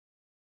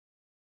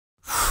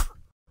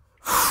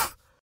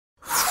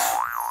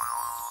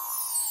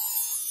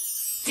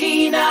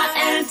Tina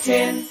and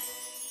Tin.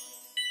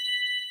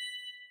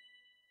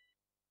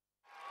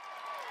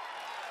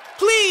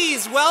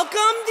 Please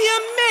welcome the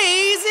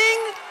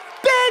amazing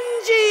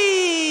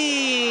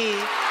Benji!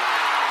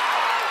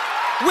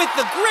 With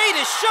the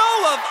greatest show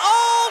of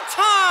all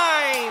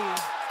time!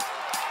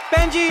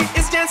 Benji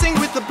is dancing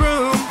with the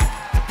broom,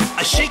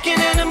 a shaking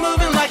and a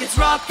moving like it's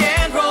rock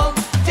and roll.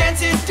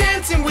 Dancing,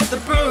 dancing with the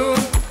broom,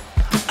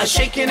 a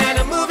shaking and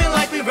a moving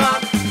like we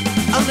rock.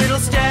 A little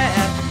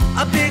step,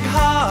 a big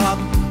hop,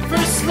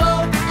 first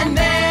slow and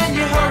then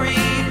you hurry.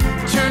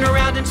 Turn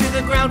around into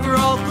the ground, we're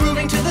all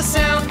grooving to the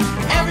sound.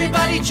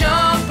 Everybody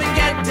jump and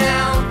get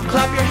down.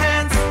 Clap your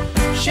hands,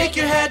 shake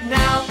your head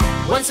now.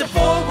 One step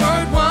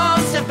forward, one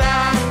step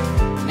back.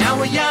 Now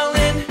we're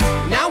yelling,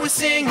 now we're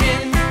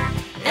singing.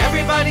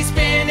 Everybody's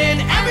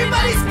spinning,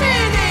 everybody's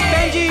spinning.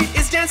 Benji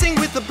is dancing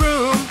with the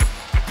broom,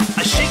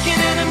 a shaking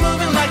and a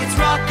moving like it's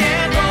rock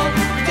and roll.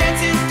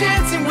 Dancing,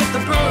 dancing with the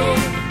broom,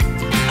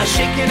 a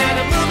shaking and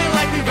a moving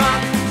like we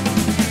rock.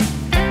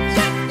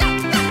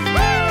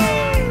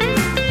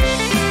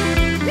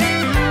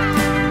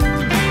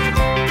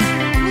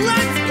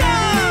 Let's go!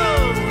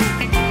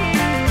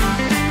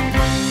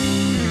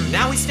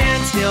 Now we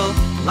stand still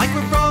like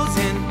we're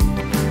frozen,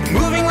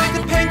 moving like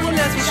the penguin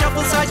as we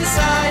shuffle side to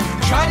side.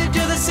 Try to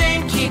do the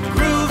same, keep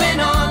grooving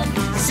on.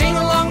 Sing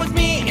along with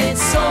me,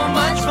 it's so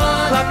much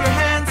fun. Clap your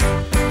hands,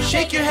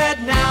 shake your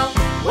head now.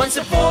 One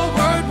step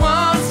forward,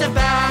 one step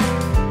back.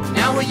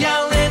 Now we're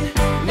yelling,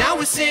 now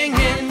we're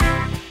singing.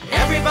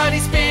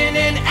 Everybody's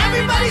spinning,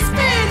 everybody's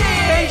spinning.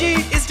 Benji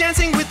is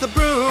dancing with the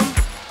broom,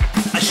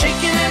 a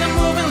shaking and a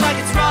moving like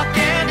it's rock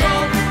and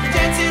roll.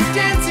 Dancing,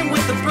 dancing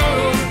with the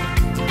broom,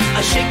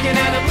 a shaking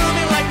and a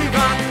moving like we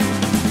rock.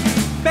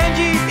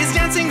 Benji is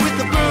dancing with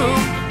the broom,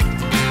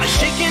 a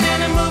shaking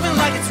and a moving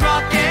like it's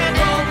rock and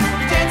roll.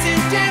 Dancing,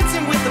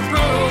 dancing with the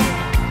broom,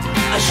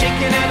 a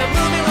shaking and a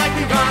moving like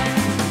we rock.